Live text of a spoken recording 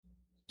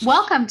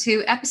Welcome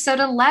to episode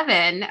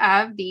 11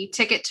 of the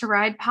Ticket to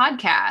Ride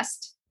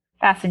podcast.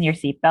 Fasten your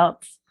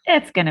seatbelts.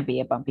 It's going to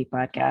be a bumpy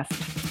podcast.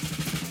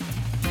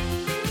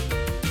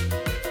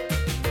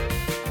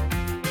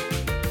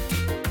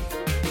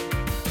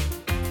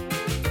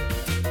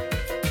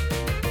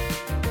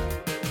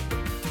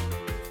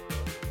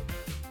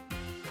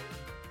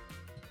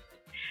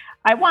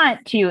 I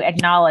want to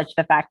acknowledge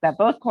the fact that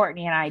both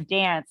Courtney and I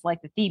dance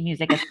like the theme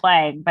music is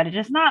playing, but it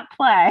does not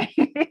play.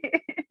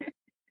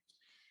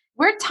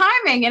 We're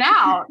timing it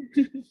out.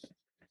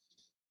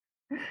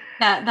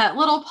 that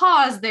little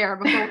pause there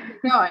before we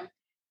get going.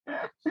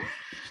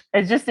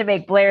 It's just to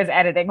make Blair's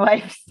editing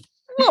life a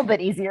little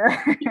bit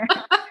easier.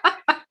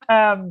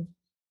 So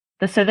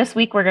this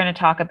week we're going to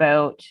talk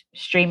about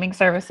streaming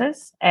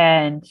services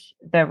and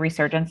the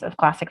resurgence of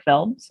classic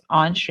films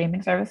on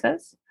streaming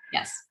services.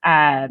 Yes.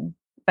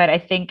 But I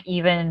think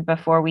even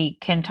before we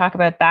can talk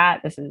about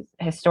that, this is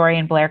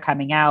historian Blair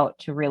coming out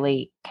to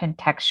really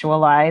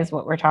contextualize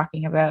what we're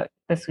talking about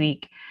this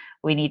week.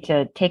 We need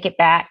to take it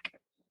back,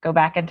 go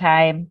back in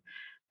time,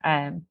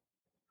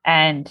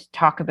 and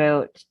talk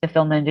about the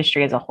film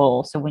industry as a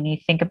whole. So when you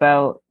think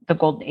about the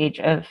golden age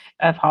of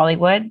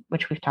Hollywood,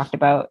 which we've talked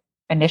about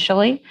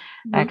initially,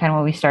 kind of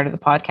when we started the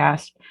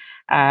podcast,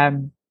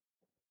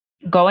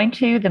 going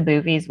to the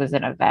movies was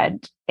an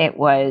event. It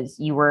was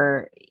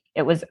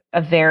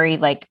a very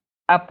like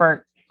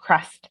upper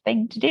crust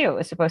thing to do. It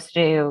was supposed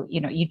to,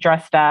 you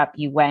dressed up,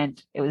 you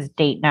went, it was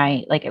date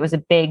night. Like it was a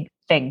big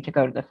thing to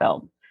go to the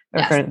film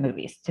or go to the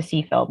movies, to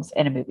see films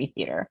in a movie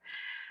theater.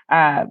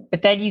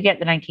 But then you get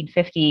the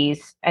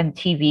 1950s and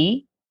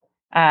TV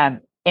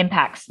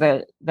impacts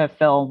the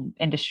film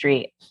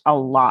industry a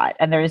lot.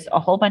 And there's a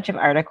whole bunch of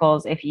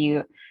articles. If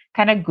you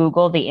kind of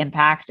Google the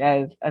impact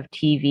of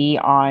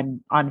TV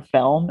on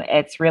film,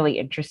 it's really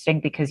interesting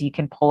because you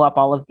can pull up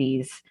all of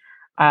these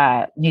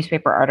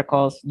newspaper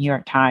articles, New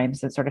York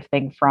Times, that sort of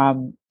thing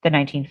from the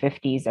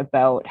 1950s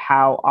about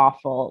how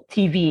awful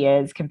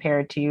TV is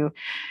compared to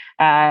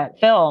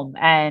film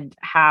and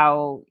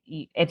how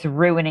it's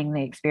ruining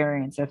the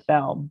experience of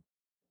film.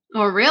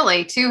 Or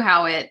really, too,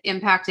 how it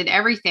impacted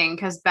everything.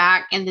 Because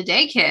back in the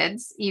day,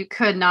 kids, you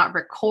could not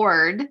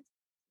record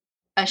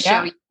a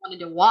show you wanted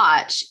to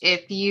watch.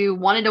 If you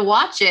wanted to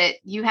watch it,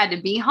 you had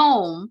to be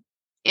home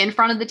in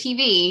front of the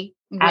TV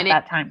at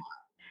that time.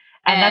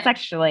 And that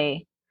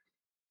actually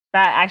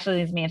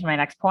leads me into my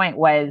next point.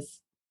 Was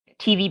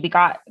TV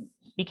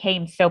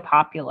became so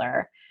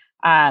popular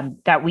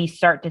that we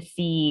start to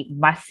see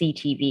must-see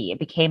TV. It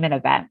became an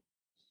event.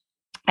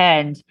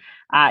 And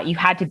you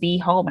had to be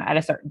home at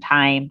a certain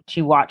time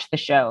to watch the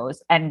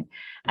shows. And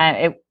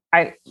I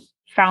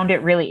found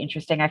it really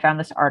interesting. I found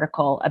this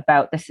article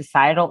about the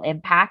societal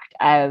impact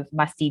of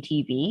must-see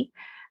TV.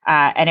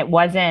 And it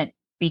wasn't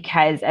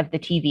because of the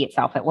TV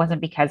itself. It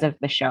wasn't because of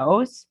the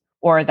shows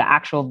or the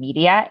actual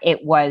media.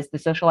 It was the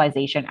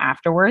socialization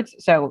afterwards.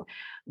 So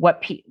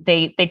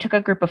they took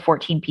a group of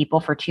 14 people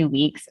for 2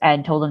 weeks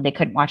and told them they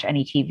couldn't watch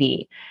any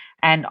TV.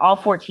 And all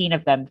 14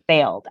 of them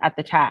failed at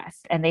the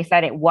test. And they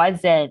said it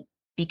wasn't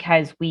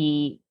because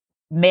we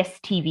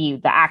missed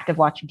TV, the act of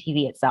watching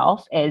TV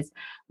itself, is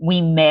we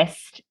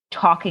missed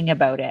talking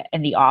about it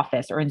in the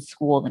office or in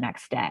school the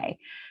next day.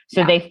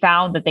 So they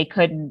found that they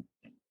couldn't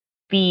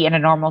be in a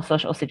normal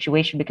social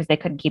situation because they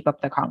couldn't keep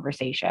up the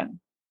conversation.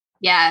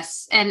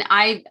 Yes. And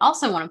I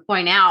also want to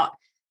point out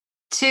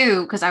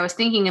too, because I was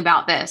thinking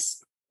about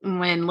this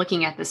when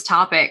looking at this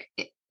topic,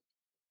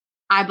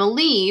 I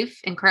believe,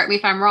 and correct me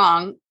if I'm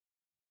wrong,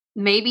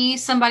 maybe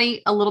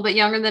somebody a little bit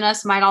younger than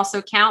us might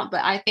also count,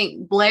 but I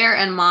think Blair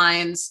and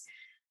mine's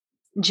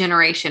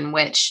generation,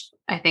 which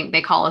I think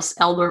they call us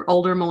older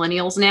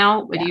millennials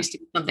now. It used to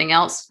be something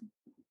else.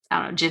 I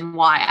don't know, Gen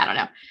Y, I don't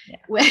know.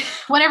 Yeah.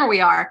 Whatever we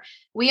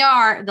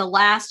are the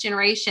last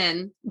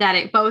generation that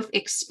it both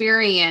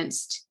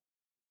experienced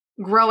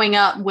growing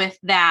up with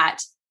that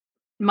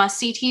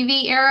must-see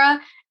TV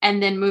era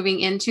and then moving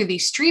into the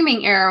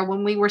streaming era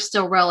when we were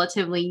still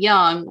relatively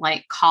young,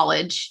 like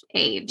college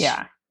age.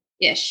 Yeah.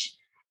 Ish.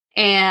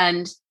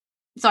 And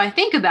so I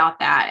think about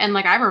that. And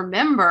like, I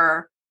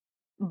remember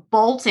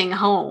bolting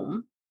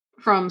home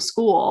from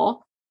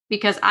school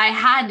because I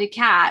had to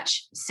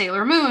catch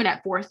Sailor Moon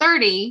at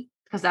 4:30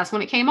 because that's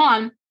when it came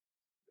on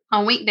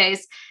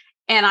weekdays.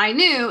 And I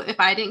knew if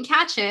I didn't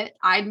catch it,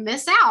 I'd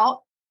miss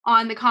out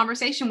on the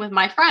conversation with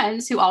my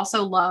friends who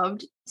also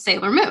loved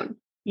Sailor Moon.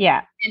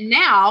 Yeah. And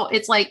now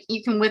it's like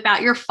you can whip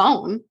out your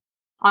phone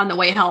on the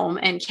way home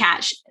and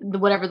catch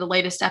whatever the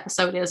latest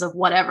episode is of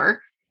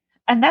whatever.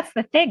 And that's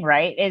the thing,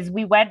 right? Is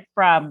we went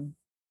from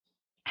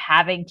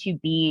having to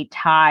be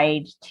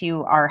tied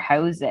to our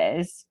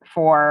houses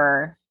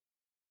for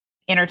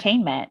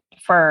entertainment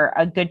for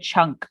a good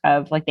chunk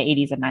of like the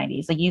 80s and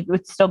 90s. Like you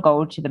would still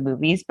go to the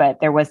movies, but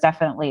there was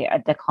definitely a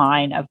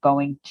decline of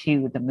going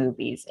to the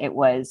movies. It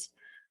was,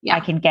 I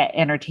can get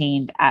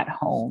entertained at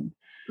home.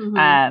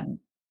 Mm-hmm.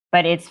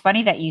 But it's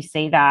funny that you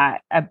say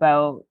that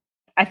about,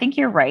 I think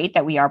you're right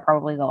that we are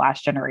probably the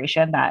last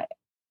generation that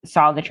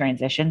saw the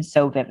transition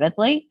so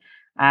vividly.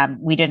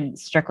 We didn't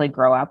strictly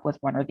grow up with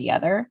one or the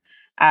other.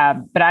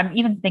 But I'm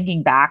even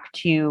thinking back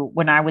to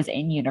when I was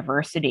in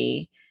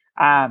university.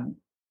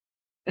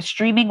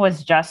 Streaming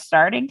was just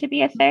starting to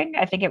be a thing.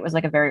 I think it was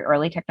like a very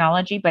early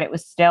technology, but it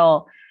was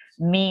still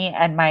me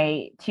and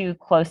my two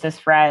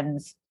closest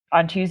friends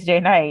on Tuesday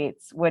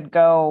nights would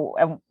go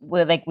and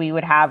we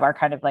would have our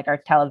kind of like our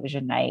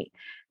television night.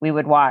 We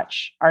would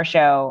watch our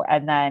show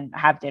and then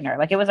have dinner.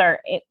 Like it was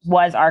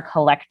our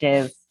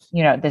collective,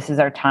 this is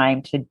our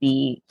time to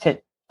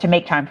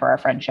make time for our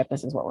friendship.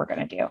 This is what we're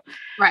going to do.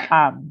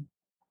 Right.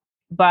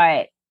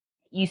 But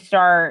you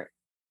start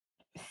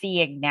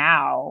seeing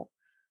now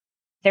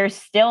there's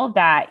still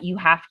that you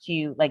have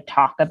to like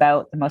talk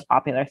about the most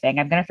popular thing.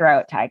 I'm going to throw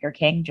out Tiger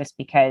King just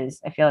because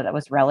I feel like that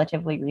was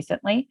relatively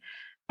recently.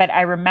 But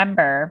I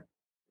remember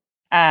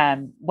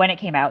when it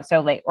came out,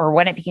 or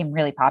when it became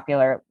really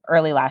popular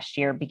early last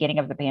year, beginning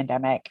of the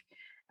pandemic,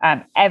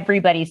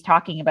 everybody's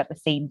talking about the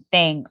same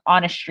thing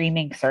on a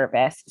streaming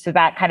service. So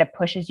that kind of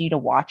pushes you to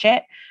watch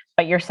it.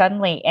 But you're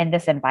suddenly in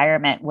this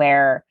environment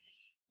where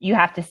you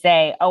have to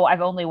say, oh,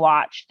 I've only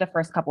watched the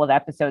first couple of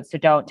episodes, so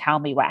don't tell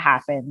me what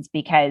happens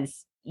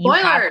because you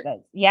have to.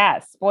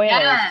 Yes,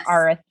 spoilers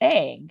are a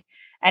thing.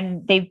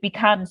 And they've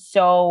become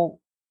so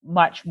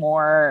much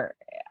more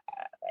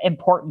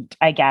important,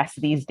 I guess,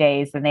 these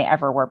days than they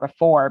ever were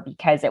before,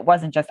 because it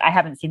wasn't just, I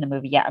haven't seen the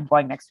movie yet, I'm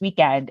going next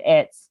weekend.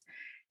 It's,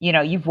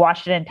 you've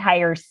watched an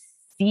entire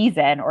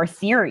season or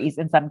series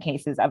in some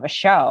cases of a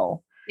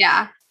show.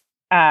 Yeah.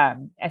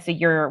 So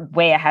you're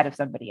way ahead of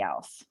somebody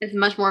else. It's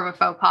much more of a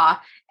faux pas.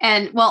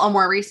 And well, a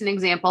more recent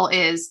example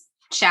is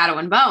Shadow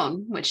and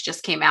Bone, which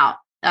just came out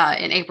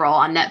in April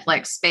on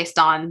Netflix based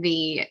on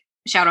the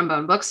Shadow and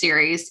Bone book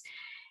series.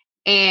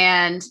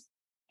 And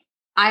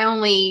I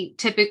only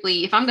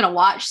typically, if I'm going to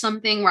watch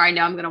something where I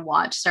know I'm going to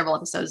watch several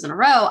episodes in a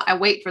row, I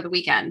wait for the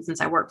weekend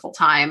since I work full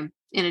time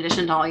in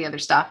addition to all the other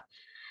stuff.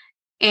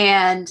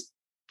 And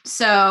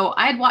so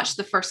I had watched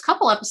the first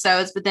couple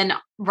episodes, but then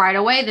right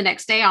away the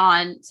next day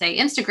on, say,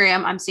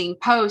 Instagram, I'm seeing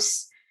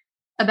posts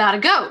about a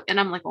goat. And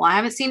I'm like, well, I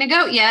haven't seen a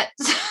goat yet.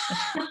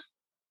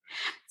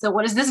 So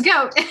what is this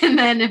goat? And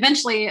then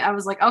eventually I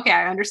was like, okay,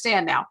 I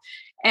understand now.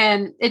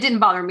 And it didn't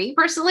bother me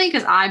personally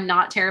because I'm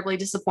not terribly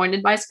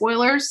disappointed by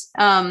spoilers.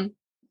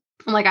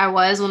 Like I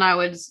was when I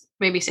was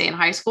maybe say in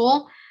high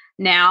school.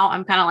 Now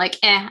I'm kind of like,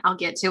 I'll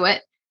get to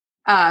it.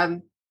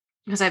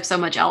 Because I have so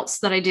much else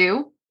that I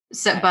do.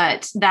 So,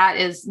 but that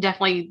is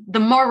definitely the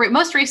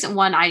most recent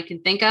one I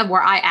can think of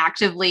where I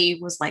actively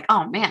was like,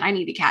 oh man, I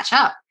need to catch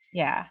up.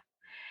 Yeah.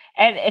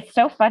 And it's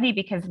so funny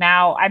because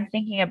now I'm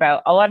thinking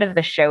about a lot of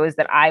the shows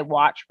that I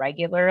watch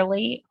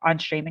regularly on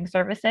streaming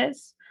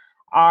services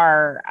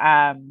are,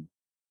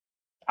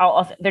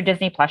 they're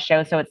Disney Plus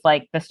shows. So it's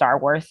like the Star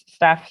Wars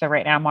stuff. So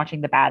right now I'm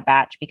watching The Bad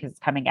Batch because it's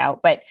coming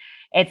out. But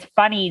it's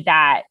funny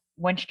that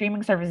when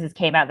streaming services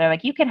came out, they're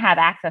like, you can have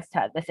access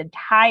to this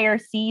entire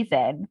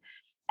season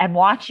and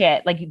watch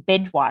it, like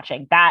binge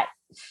watching. That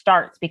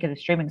starts because of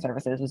streaming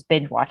services. Was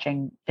binge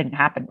watching didn't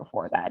happen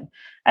before then.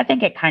 I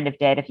think it kind of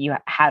did if you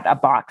had a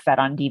box set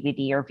on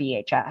DVD or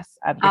VHS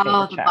of your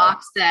favorite show.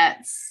 Box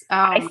sets.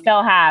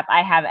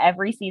 I have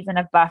every season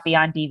of Buffy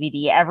on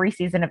DVD, every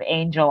season of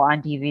Angel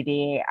on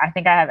DVD. I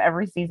think I have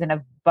every season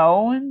of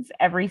Bones,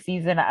 every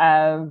season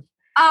of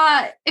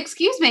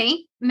excuse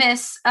me,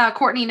 Miss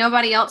Courtney,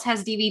 nobody else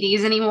has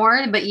DVDs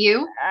anymore but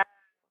you.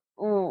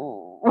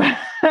 Ooh.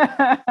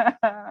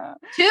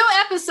 2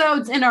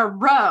 episodes in a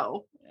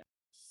row.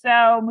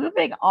 So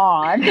moving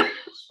on.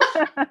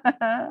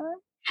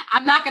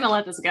 I'm not going to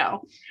let this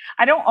go.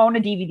 I don't own a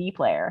DVD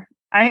player.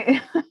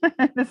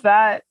 Does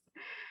that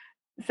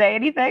say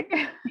anything?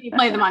 You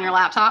play them on your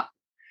laptop?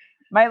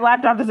 My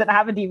laptop doesn't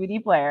have a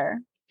DVD player.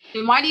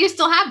 Then why do you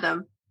still have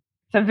them?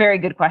 It's a very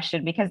good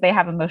question because they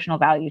have emotional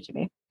value to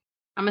me.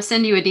 I'm going to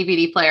send you a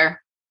DVD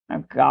player.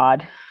 Oh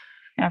God.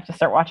 I have to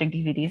start watching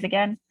DVDs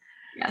again.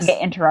 Yes.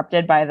 Get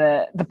interrupted by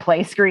the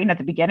play screen at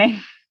the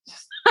beginning.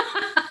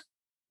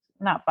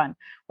 Not fun.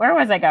 Where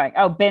was I going?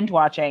 Oh, binge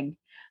watching.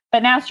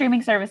 But now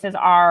streaming services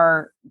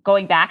are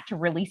going back to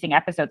releasing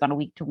episodes on a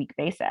week-to-week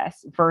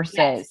basis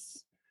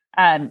versus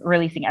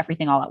releasing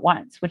everything all at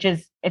once,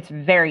 it's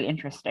very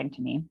interesting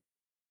to me.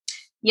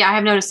 Yeah, I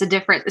have noticed a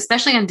difference,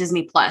 especially on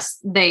Disney Plus.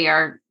 They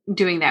are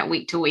doing that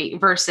week to week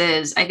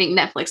versus I think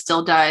Netflix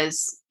still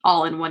does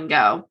all in one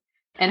go.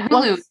 And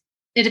Hulu,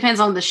 it depends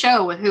on the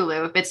show with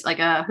Hulu. If it's like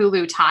a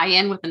Hulu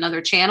tie-in with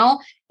another channel,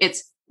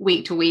 it's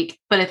week to week.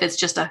 But if it's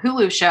just a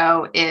Hulu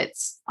show,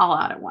 it's all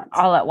out at once.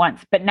 All at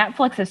once. But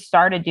Netflix has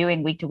started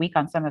doing week to week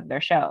on some of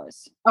their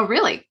shows. Oh,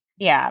 really?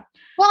 Yeah.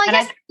 Well, I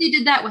guess they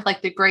did that with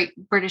like the Great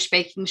British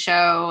Baking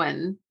Show.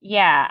 And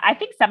yeah, I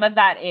think some of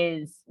that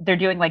is they're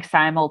doing like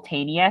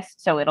simultaneous.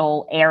 So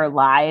it'll air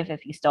live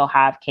if you still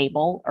have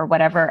cable or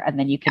whatever. And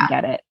then you can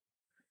get it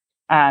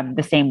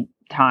the same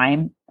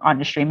time on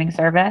a streaming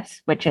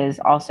service, which is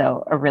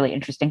also a really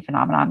interesting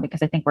phenomenon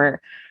because I think we're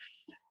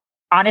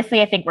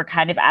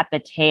kind of at the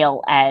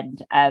tail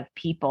end of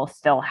people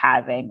still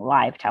having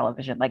live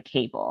television like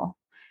cable.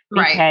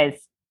 Because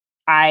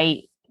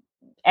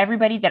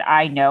everybody that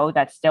I know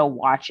that still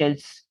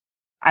watches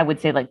I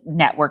would say like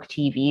network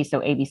TV, so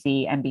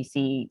ABC,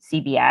 NBC,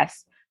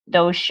 CBS,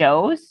 those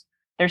shows,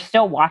 they're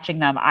still watching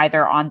them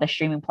either on the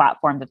streaming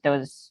platform that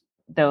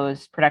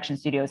those production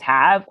studios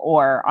have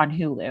or on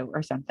Hulu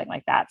or something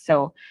like that.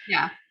 So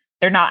Yeah.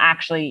 they're not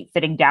actually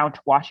sitting down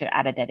to watch it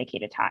at a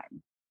dedicated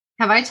time.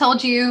 Have I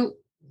told you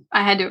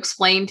I had to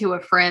explain to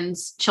a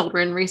friend's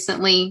children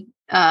recently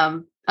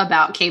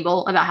about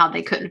cable, about how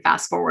they couldn't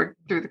fast forward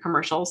through the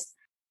commercials?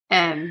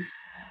 And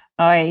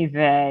oy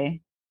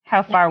vey,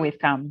 how far we've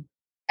come.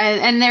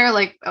 And they're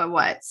like,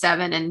 what,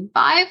 7 and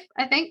 5,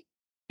 I think,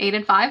 8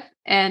 and 5.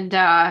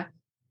 And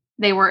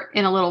they were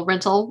in a little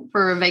rental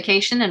for a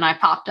vacation, and I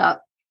popped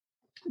up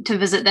to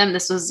visit them.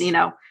 This was,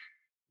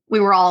 we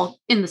were all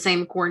in the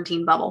same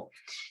quarantine bubble.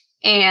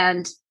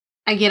 And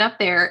I get up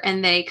there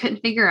and they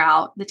couldn't figure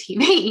out the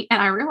TV.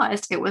 And I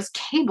realized it was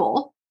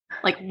cable,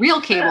 like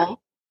real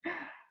cable.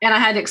 And I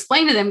had to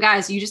explain to them,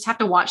 guys, you just have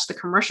to watch the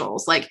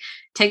commercials. Like,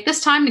 take this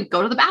time to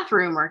go to the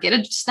bathroom or get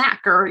a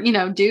snack or,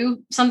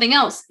 do something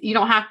else. You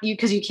don't have to,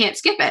 because you can't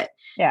skip it.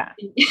 Yeah.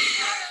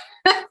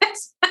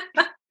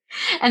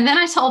 And then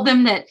I told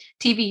them that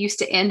TV used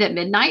to end at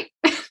midnight.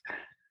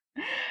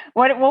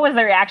 What was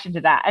the reaction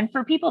to that? And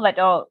for people that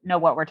don't know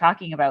what we're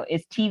talking about,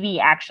 is TV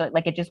actually,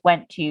 like, it just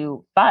went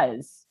to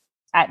buzz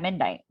at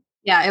midnight?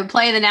 Yeah, it would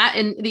play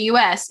in the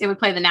US, it would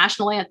play the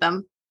national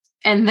anthem,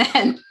 and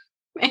then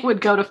it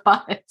would go to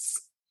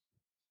fuzz.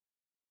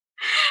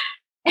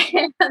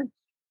 And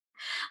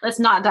let's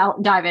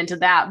not dive into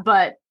that.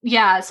 But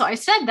yeah, so I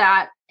said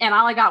that, and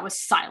all I got was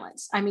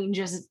silence. I mean,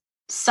 just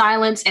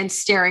silence and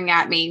staring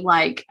at me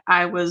like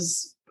I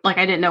was like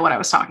I didn't know what I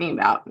was talking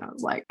about. And I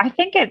was like, I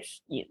think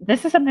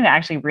this is something that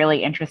actually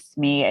really interests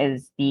me,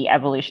 is the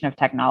evolution of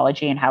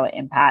technology and how it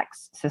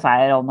impacts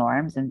societal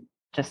norms and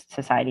just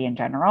society in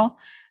general.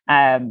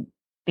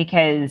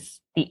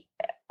 Because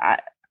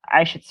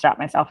I should stop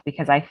myself,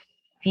 because I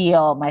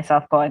feel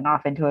myself going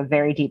off into a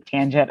very deep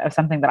tangent of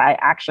something that I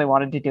actually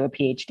wanted to do a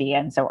PhD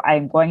in. So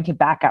I'm going to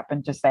back up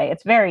and just say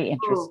it's very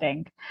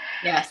interesting.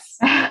 Ooh, yes.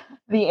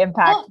 The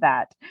impact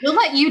that. We'll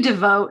let you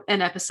devote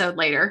an episode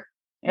later.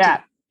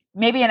 Yeah.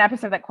 Maybe an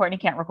episode that Courtney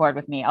can't record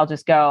with me. I'll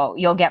just go,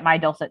 you'll get my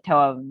dulcet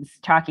tones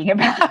talking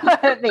about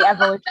the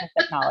evolution of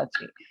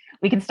technology.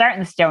 We can start in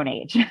the Stone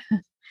Age.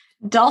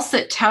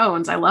 Dulcet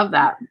tones. I love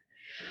that.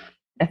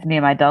 It's me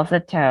and my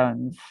dulcet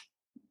tones.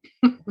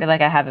 I feel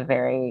like I have a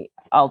very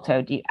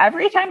alto deep.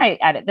 Every time I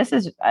edit, this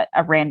is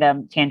a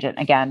random tangent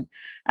again,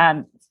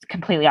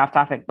 completely off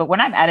topic. But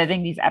when I'm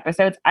editing these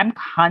episodes, I'm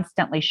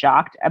constantly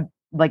shocked,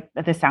 like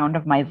the sound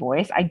of my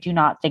voice. I do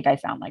not think I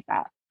sound like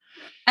that.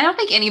 I don't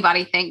think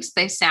anybody thinks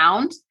they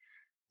sound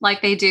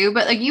like they do,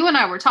 but like you and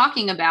I were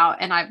talking about,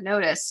 and I've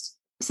noticed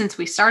since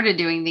we started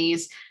doing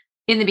these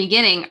in the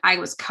beginning, I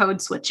was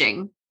code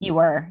switching. You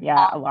were,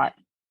 yeah, a lot.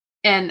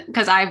 And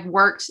because I've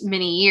worked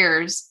many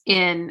years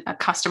in a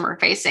customer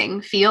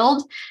facing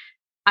field,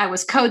 I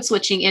was code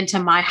switching into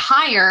my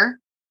higher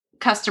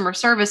customer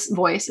service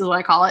voice is what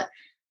I call it,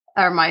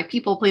 or my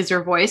people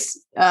pleaser voice,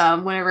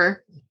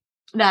 whatever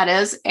that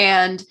is.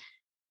 And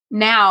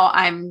now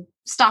I'm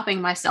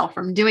stopping myself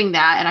from doing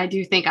that. And I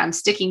do think I'm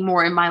sticking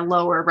more in my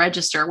lower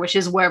register, which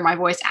is where my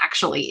voice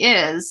actually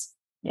is.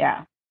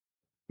 Yeah.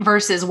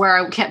 Versus where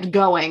I kept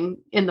going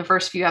in the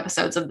first few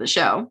episodes of the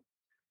show.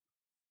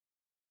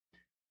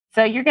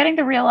 So you're getting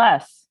the real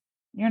us.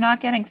 You're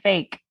not getting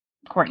fake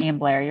Courtney and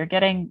Blair. You're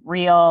getting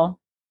real,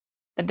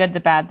 the good, the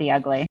bad, the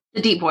ugly.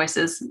 The deep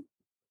voices.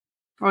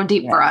 Or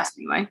deep for us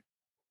anyway.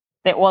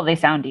 They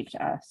sound deep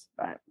to us,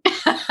 but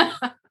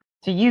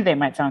to you, they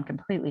might sound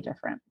completely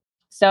different.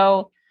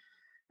 So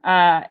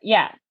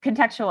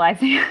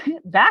contextualizing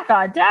back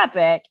on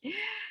topic,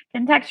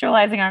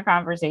 contextualizing our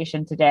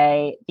conversation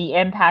today, the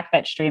impact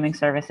that streaming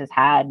services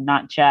had,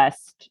 not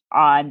just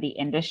on the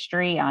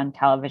industry, on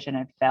television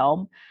and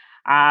film,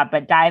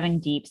 but diving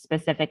deep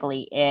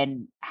specifically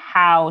in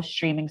how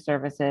streaming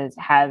services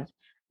have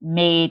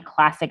made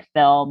classic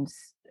films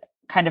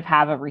kind of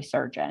have a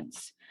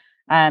resurgence.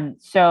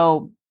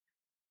 So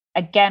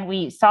again,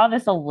 we saw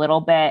this a little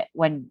bit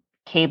when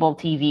cable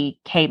TV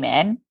came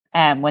in,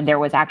 when there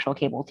was actual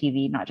cable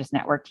TV, not just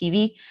network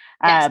TV,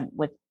 yes.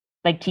 With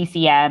like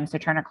TCM, so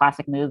Turner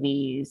Classic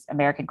Movies,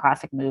 American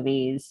Classic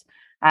Movies,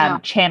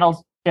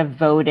 channels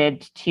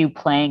devoted to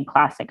playing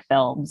classic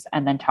films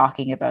and then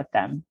talking about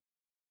them.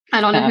 I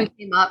don't know who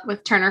came up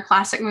with Turner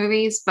Classic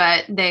Movies,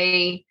 but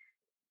they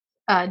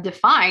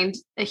defined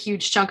a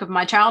huge chunk of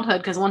my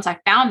childhood, because once I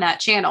found that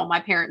channel, my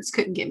parents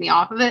couldn't get me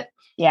off of it.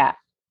 Yeah.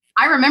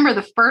 I remember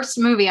the first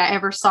movie I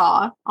ever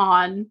saw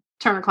on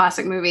Turner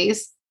Classic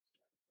Movies.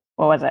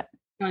 What was it?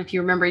 I don't know if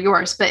you remember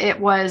yours, but it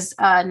was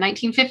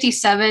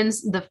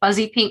 1957's The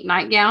Fuzzy Pink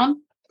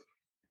Nightgown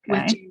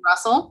with Jane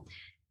Russell.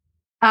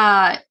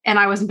 And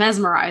I was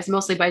mesmerized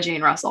mostly by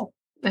Jane Russell,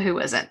 but who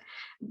isn't?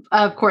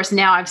 Of course,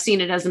 now I've seen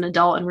it as an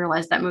adult and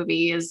realized that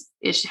movie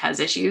has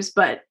issues,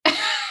 but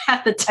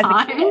at the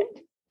time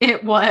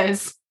it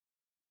was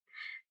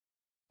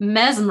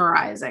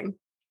mesmerizing.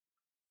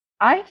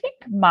 I think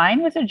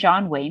mine was a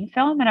John Wayne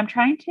film, and I'm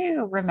trying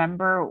to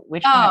remember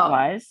which one it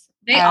was.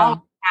 They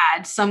all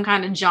had some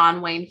kind of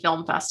John Wayne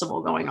Film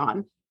Festival going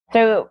on.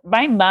 So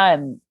my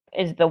mom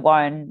is the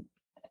one,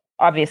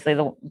 obviously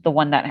the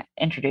one that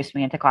introduced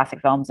me into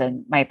classic films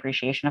and my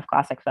appreciation of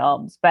classic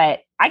films. But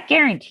I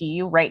guarantee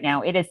you right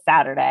now, it is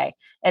Saturday.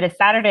 It is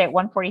Saturday at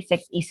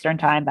 1:46 Eastern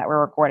time that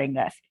we're recording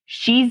this.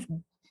 She's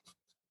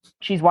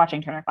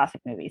watching Turner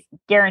Classic Movies.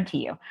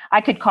 Guarantee you. I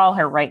could call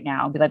her right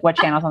now and be like, what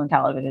channel's on the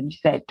television? She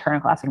said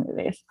Turner Classic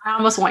Movies. I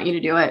almost want you to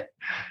do it.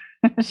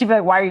 She'd be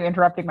like, why are you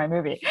interrupting my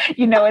movie?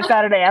 You know, it's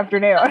Saturday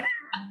afternoon.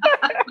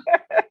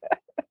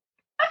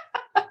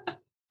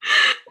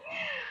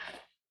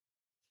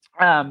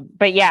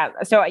 But yeah,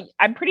 so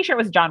I'm pretty sure it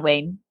was a John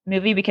Wayne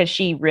movie because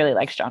she really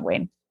likes John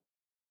Wayne.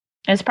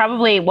 It's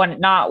probably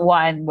not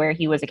one where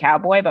he was a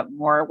cowboy, but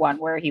more one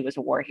where he was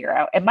a war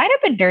hero. It might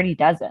have been Dirty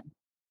Dozen.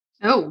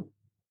 Oh,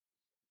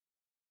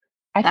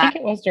 I think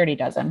it was Dirty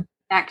Dozen.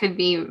 That could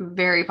be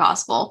very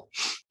possible.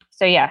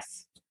 So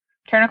yes,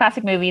 Turner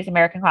Classic Movies,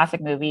 American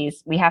Classic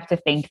Movies, we have to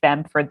thank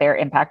them for their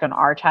impact on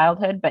our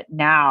childhood. But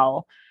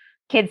now,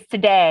 kids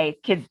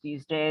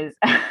these days,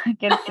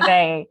 kids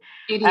today,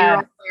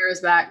 80-year-old player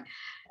is back.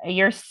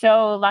 You're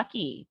so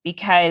lucky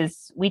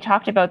because we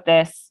talked about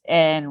this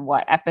in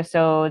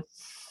episode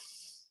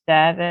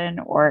 7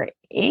 or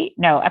 8?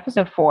 No,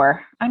 episode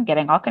 4. I'm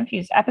getting all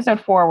confused. Episode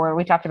 4, where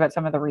we talked about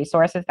some of the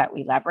resources that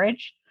we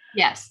leverage.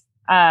 Yes.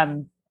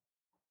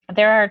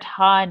 There are a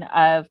ton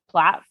of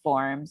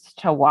platforms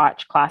to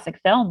watch classic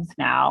films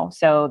now.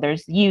 So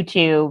there's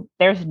YouTube,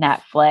 there's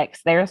Netflix,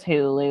 there's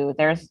Hulu,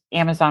 there's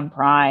Amazon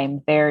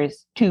Prime,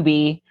 there's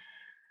Tubi.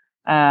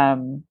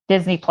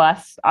 Disney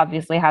Plus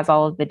obviously has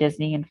all of the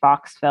Disney and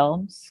Fox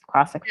films,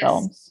 classic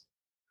films.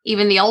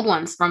 Even the old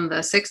ones from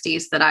the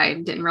 60s that I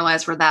didn't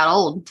realize were that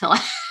old until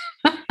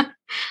I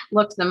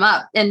looked them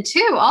up. And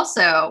 2,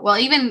 also, well,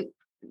 even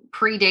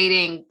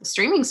predating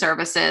streaming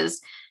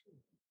services,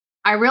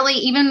 I really,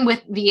 even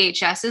with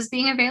VHSs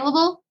being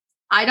available,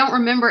 I don't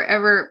remember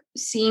ever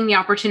seeing the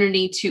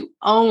opportunity to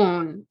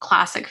own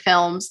classic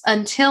films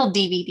until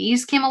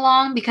DVDs came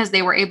along, because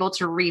they were able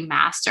to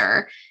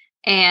remaster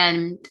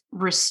and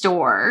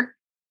restore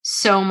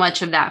so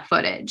much of that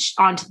footage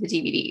onto the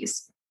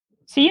DVDs.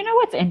 So you know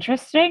what's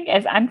interesting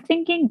is I'm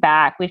thinking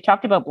back, we've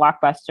talked about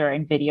Blockbuster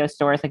and video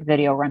stores, like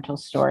video rental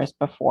stores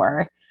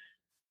before.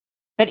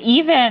 But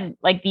even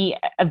like the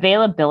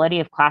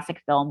availability of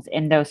classic films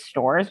in those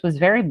stores was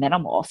very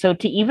minimal. So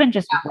to even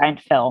just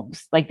rent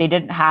films, like they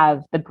didn't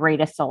have the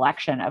greatest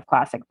selection of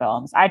classic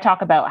films. I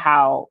talk about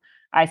how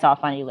I saw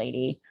Funny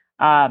Lady.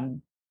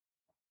 And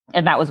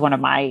that was one of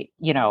my,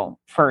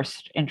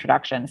 first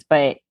introductions,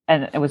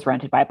 and it was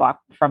rented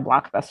from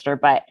Blockbuster.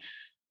 But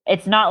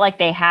it's not like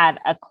they had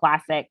a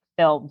classic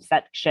film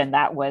section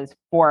that was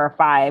 4 or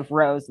 5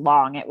 rows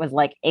long. It was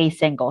like a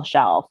single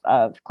shelf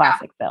of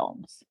classic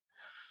films.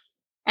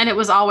 And it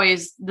was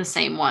always the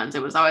same ones.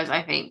 It was always,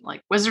 I think,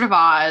 like Wizard of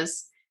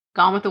Oz,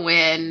 Gone with the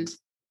Wind,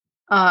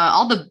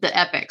 all the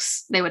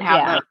epics they would have.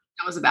 Yeah.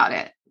 That was about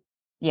it.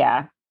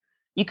 Yeah.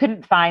 You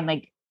couldn't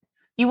find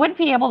you wouldn't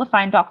be able to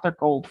find Dr.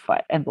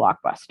 Goldfoot in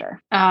Blockbuster.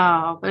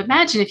 Oh, but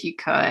imagine if you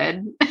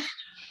could.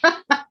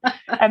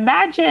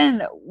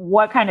 Imagine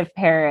what kind of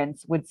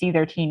parents would see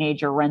their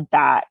teenager rent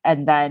that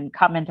and then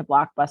come into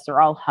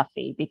Blockbuster all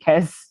huffy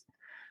because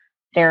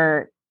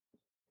their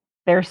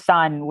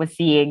son was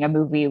seeing a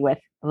movie with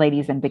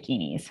ladies in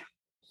bikinis.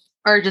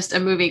 Or just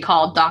a movie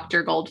called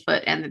Dr.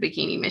 Goldfoot and the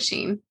Bikini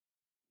Machine.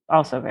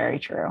 Also very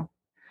true.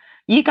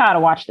 You got to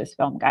watch this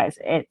film, guys.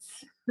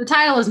 The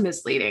title is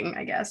misleading,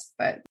 I guess,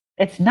 but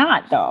it's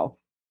not though.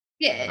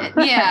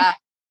 Yeah.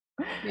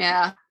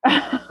 Yeah.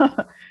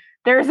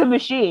 There's a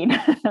machine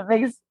that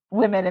makes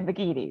women in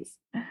bikinis.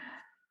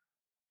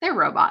 They're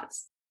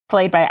robots.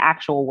 Played by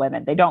actual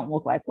women. They don't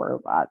look like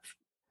robots.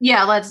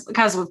 Yeah,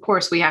 because of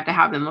course we have to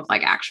have them look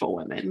like actual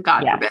women.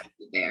 God forbid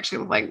they actually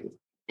look like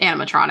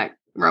animatronic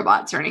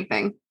robots or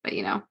anything, but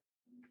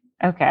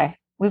Okay.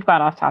 We've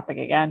got off topic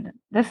again.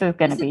 This is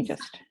going to be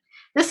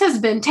this has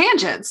been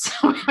tangents.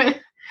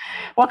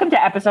 Welcome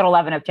to episode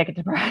 11 of Ticket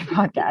to Pride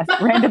podcast.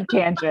 Random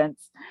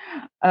tangents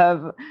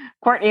of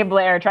Courtney and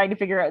Blair trying to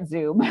figure out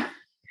Zoom.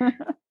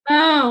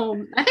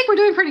 Oh, I think we're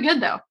doing pretty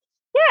good though.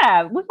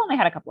 Yeah, we've only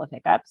had a couple of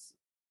hiccups.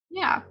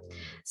 Yeah.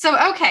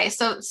 So, okay.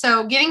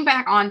 So getting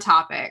back on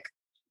topic,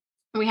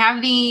 we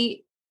have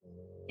the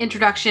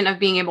introduction of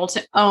being able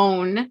to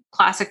own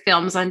classic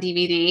films on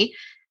DVD.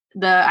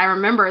 I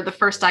remember the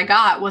first I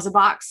got was a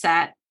box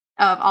set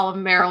of all of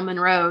Marilyn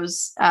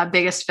Monroe's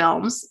biggest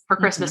films for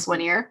Christmas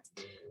one year.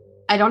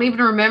 I don't even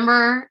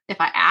remember if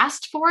I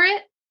asked for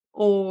it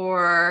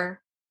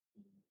or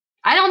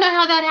I don't know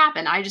how that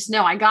happened. I just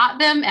know I got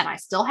them and I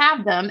still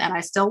have them and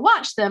I still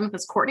watch them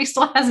because Courtney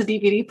still has a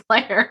DVD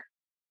player.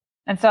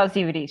 And so has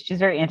DVDs. She's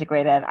very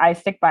integrated. I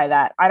stick by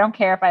that. I don't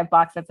care if I have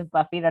box sets of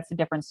Buffy. That's a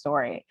different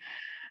story.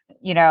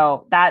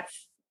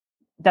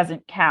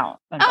 Doesn't count.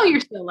 Oh, you're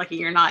so lucky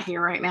you're not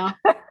here right now.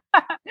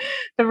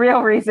 The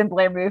real reason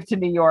Blair moved to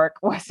New York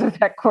was so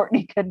that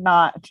Courtney could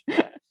not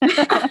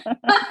come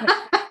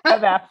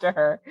after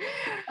her.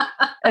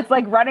 It's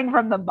like running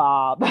from the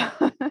mob.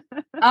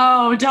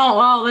 Oh, don't.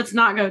 Well, let's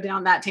not go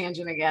down that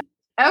tangent again.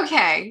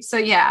 Okay. So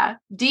yeah,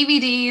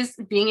 DVDs,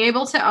 being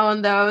able to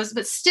own those,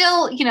 but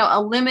still,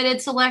 a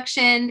limited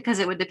selection because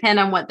it would depend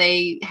on what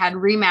they had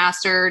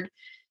remastered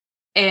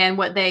and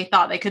what they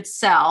thought they could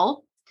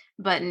sell.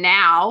 But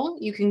now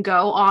you can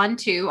go on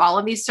to all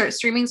of these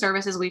streaming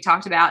services we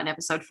talked about in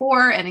episode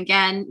 4. And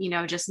again,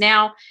 just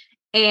now,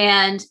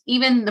 and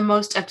even the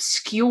most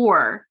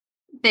obscure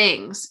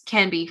things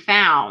can be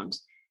found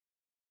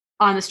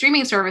on the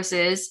streaming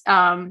services,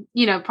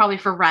 probably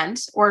for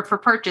rent or for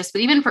purchase,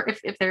 but even for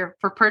if they're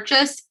for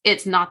purchase,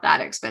 it's not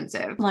that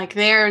expensive. Like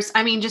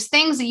just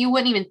things that you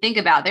wouldn't even think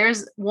about.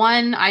 There's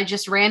one I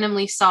just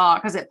randomly saw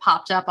because it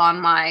popped up on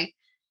my,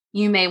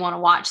 you may want to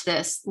watch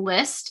this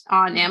list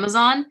on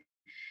Amazon.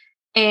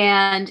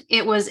 And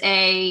it was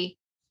a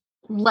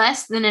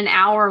less than an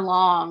hour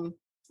long,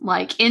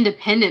 like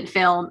independent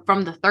film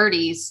from the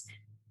 30s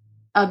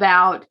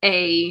about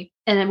and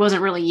it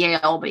wasn't really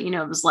Yale, but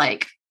it was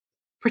like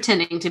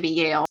pretending to be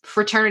Yale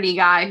fraternity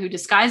guy who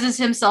disguises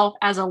himself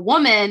as a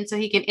woman so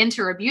he can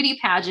enter a beauty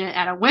pageant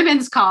at a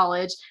women's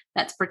college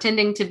that's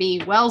pretending to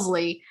be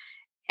Wellesley.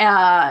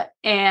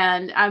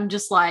 And I'm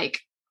just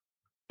like,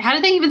 how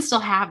do they even still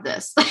have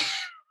this?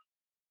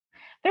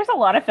 There's a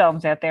lot of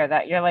films out there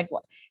that you're like,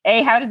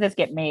 A, how did this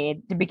get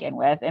made to begin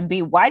with? And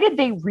B, why did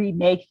they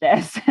remake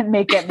this and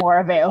make it more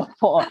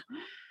available?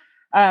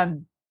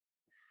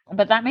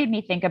 But that made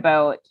me think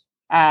about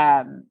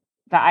the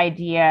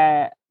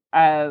idea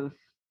of,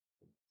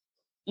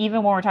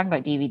 even when we're talking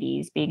about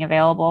DVDs being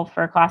available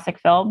for classic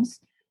films,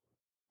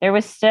 there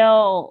was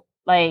still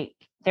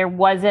there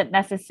wasn't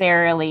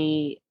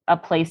necessarily a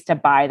place to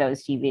buy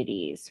those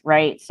DVDs,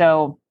 right?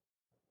 So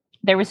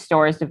there was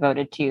stores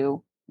devoted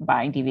to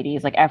buying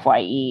DVDs, like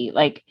FYE,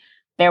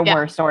 there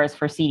were stores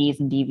for CDs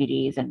and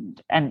DVDs,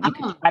 and you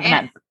could buy them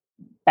at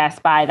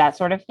Best Buy, that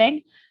sort of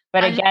thing.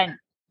 But again,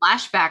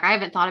 flashback, I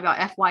haven't thought about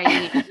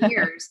FYE in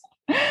years.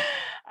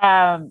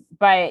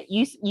 But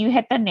you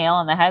hit the nail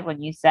on the head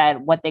when you said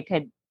what they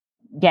could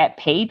get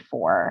paid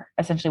for,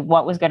 essentially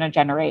what was going to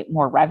generate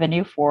more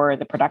revenue for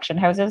the production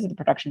houses and the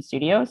production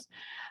studios.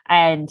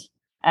 And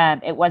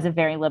it was a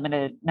very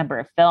limited number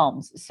of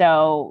films.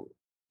 So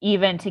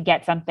even to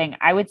get something,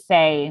 I would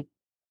say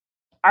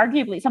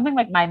arguably something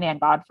like My Man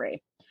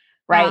Godfrey,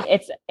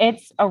 right?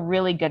 It's a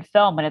really good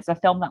film, and it's a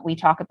film that we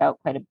talk about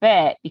quite a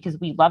bit because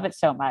we love it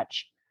so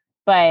much.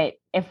 But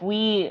if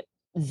we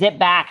zip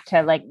back to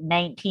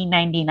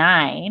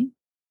 1999,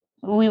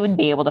 we wouldn't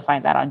be able to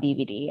find that on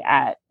DVD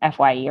at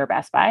FYE or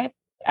Best Buy.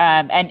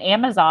 And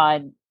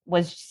Amazon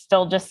was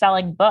still just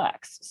selling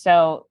books.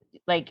 So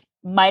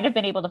might have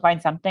been able to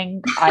find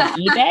something on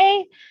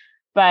eBay,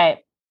 but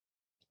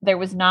there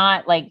was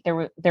not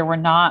there were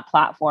not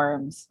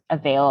platforms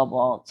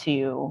available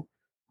to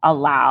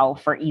allow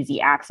for easy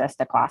access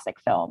to classic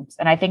films.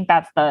 And I think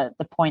that's the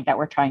point that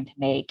we're trying to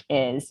make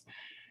is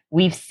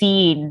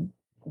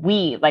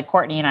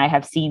Courtney and I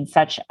have seen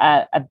such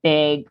a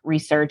big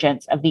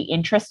resurgence of the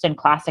interest in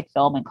classic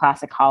film and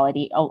classic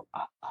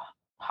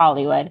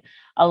Hollywood.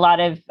 A lot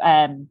of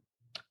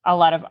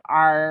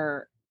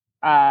our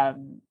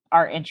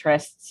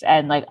interests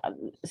and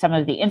some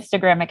of the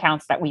Instagram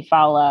accounts that we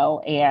follow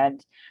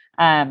and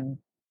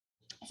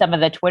some of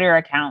the Twitter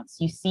accounts,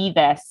 you see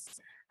this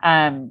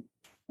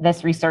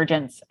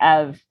resurgence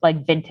of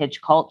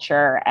vintage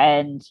culture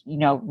and,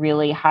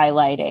 really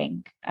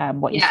highlighting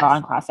what you saw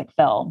in classic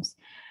films.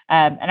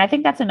 And I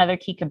think that's another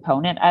key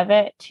component of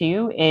it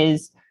too,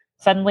 is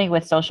suddenly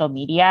with social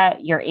media,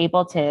 you're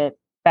able to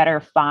better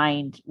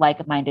find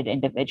like-minded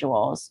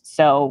individuals.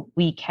 So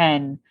we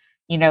can,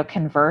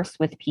 converse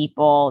with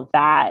people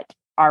that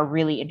are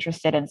really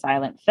interested in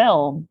silent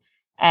film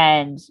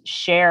and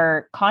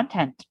share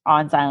content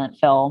on silent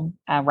film,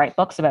 write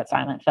books about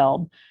silent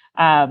film.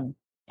 And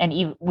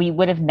we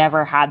would have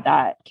never had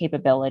that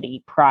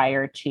capability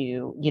prior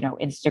to,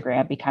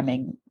 Instagram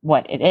becoming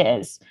what it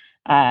is.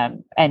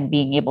 And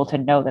being able to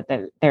know that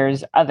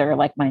there's other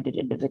like-minded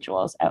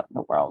individuals out in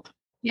the world.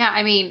 Yeah.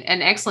 I mean,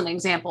 an excellent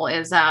example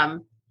is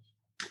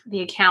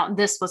the account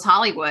This Was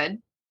Hollywood.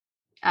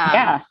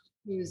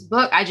 Whose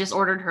book, I just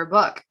ordered her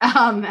book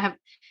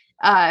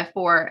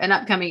for an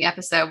upcoming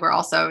episode we're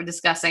also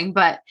discussing.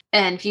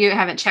 And if you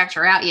haven't checked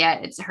her out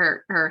yet, it's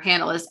her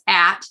handle is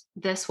at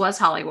This Was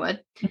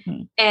Hollywood.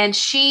 Mm-hmm. And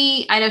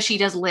I know she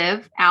does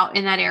live out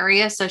in that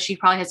area. So she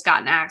probably has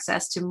gotten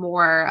access to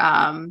more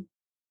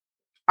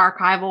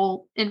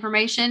archival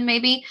information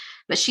maybe,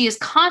 but she is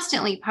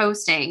constantly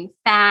posting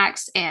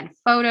facts and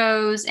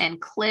photos and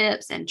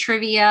clips and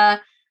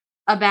trivia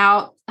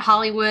about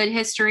Hollywood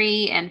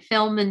history and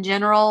film in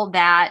general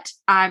that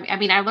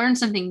I learned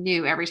something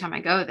new every time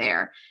I go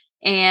there,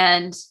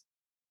 and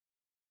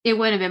it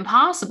wouldn't have been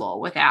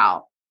possible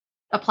without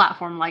a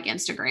platform like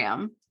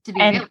Instagram to be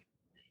available.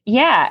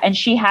 Yeah. And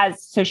she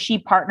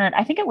partnered,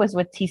 I think it was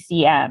with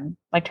TCM,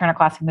 Turner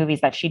Classic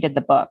Movies, that she did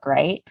the book,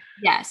 right?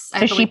 Yes.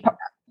 So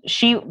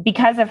she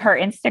because of her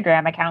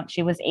Instagram account,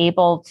 she was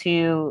able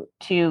to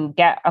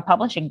get a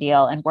publishing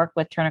deal and work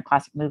with Turner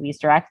Classic Movies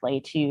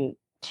directly to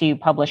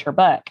publish her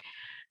book,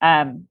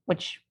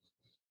 which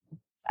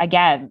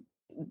again,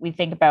 we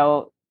think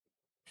about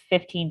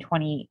 15,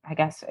 20, I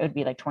guess it would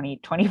be like 20,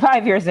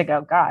 25 years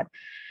ago. God,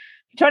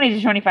 20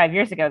 to 25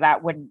 years ago,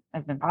 that wouldn't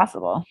have been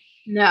possible.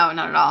 No,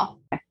 not at all.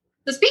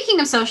 So speaking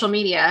of social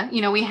media,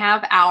 we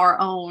have our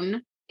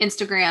own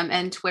Instagram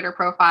and Twitter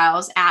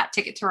profiles at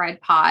Ticket to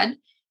Ride Pod.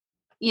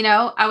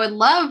 I would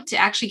love to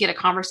actually get a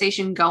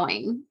conversation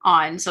going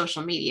on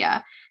social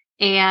media.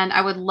 And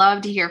I would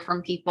love to hear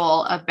from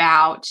people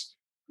about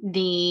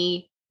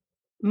the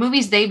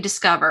movies they've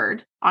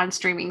discovered on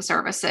streaming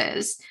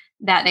services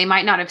that they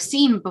might not have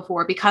seen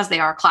before because they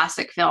are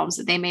classic films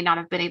that they may not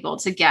have been able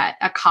to get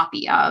a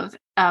copy of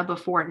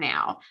before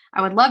now.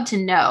 I would love to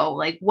know,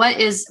 like, what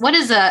is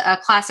a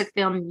classic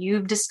film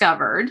you've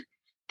discovered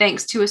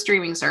thanks to a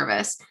streaming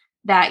service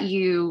that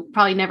you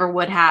probably never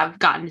would have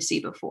gotten to see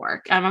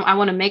before. I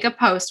want to make a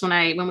post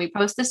when we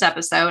post this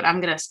episode.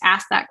 I'm going to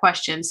ask that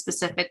question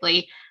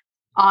specifically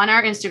on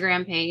our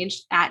Instagram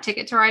page at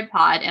Ticket to Ride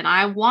Pod, and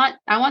I want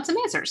some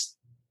answers.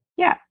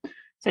 Yeah.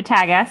 So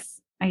tag us.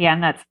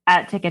 Again, that's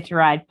at Ticket to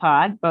Ride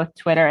Pod, both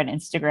Twitter and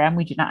Instagram.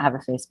 We do not have a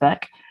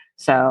Facebook.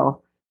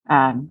 So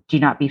do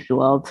not be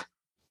fooled.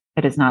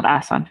 It is not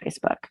us on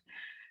Facebook.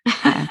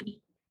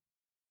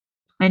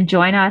 And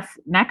join us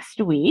next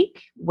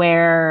week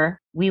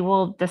where we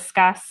will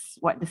discuss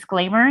what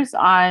disclaimers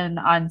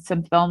on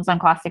some films, on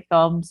classic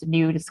films,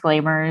 new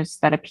disclaimers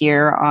that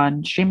appear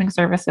on streaming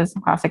services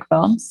and classic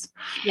films.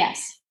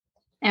 Yes.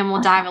 And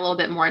we'll dive a little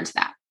bit more into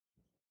that.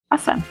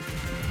 Awesome.